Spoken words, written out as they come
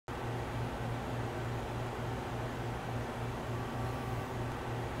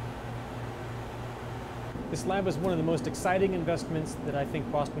This lab is one of the most exciting investments that I think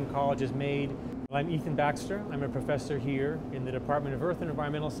Boston College has made. I'm Ethan Baxter. I'm a professor here in the Department of Earth and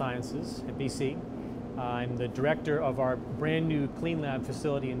Environmental Sciences at BC. I'm the director of our brand new Clean Lab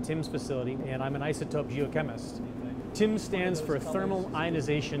facility in Tim's facility, and I'm an isotope geochemist. TIM stands for Thermal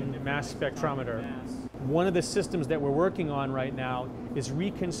Ionization Mass Spectrometer. One of the systems that we're working on right now is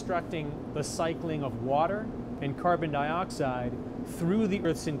reconstructing the cycling of water and carbon dioxide through the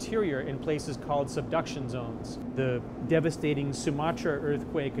Earth's interior in places called subduction zones. The devastating Sumatra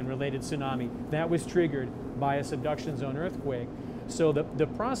earthquake and related tsunami, that was triggered by a subduction zone earthquake. So the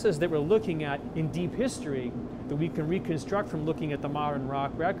process that we're looking at in deep history that we can reconstruct from looking at the modern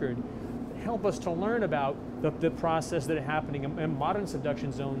rock record help us to learn about the process that are happening in modern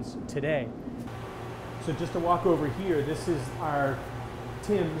subduction zones today. So just to walk over here, this is our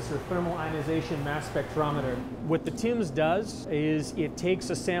TIMS, or Thermal Ionization Mass Spectrometer. What the TIMS does is it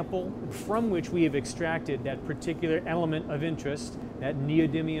takes a sample from which we have extracted that particular element of interest, that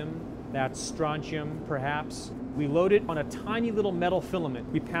neodymium, that strontium perhaps. We load it on a tiny little metal filament.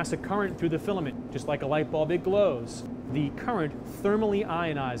 We pass a current through the filament, just like a light bulb, it glows. The current thermally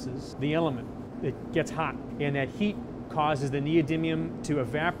ionizes the element. It gets hot, and that heat causes the neodymium to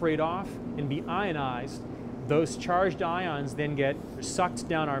evaporate off and be ionized. Those charged ions then get sucked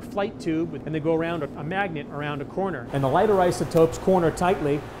down our flight tube, and they go around a magnet around a corner. And the lighter isotopes corner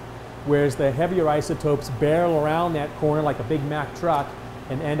tightly, whereas the heavier isotopes barrel around that corner like a Big Mac truck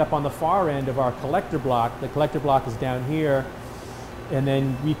and end up on the far end of our collector block. The collector block is down here, and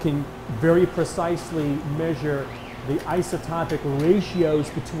then we can very precisely measure the isotopic ratios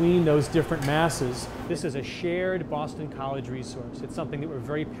between those different masses. This is a shared Boston College resource. It's something that we're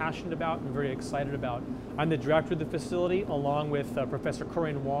very passionate about and very excited about. I'm the director of the facility along with Professor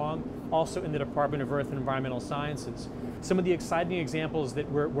Corinne Wong, also in the Department of Earth and Environmental Sciences. Some of the exciting examples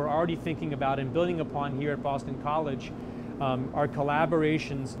that we're already thinking about and building upon here at Boston College are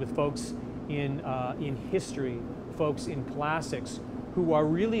collaborations with folks in history, folks in classics, who are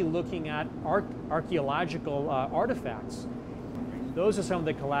really looking at archaeological artifacts. Those are some of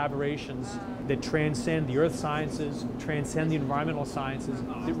the collaborations that transcend the earth sciences, transcend the environmental sciences,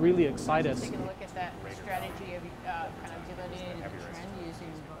 that really excite us. Take a look at that strategy of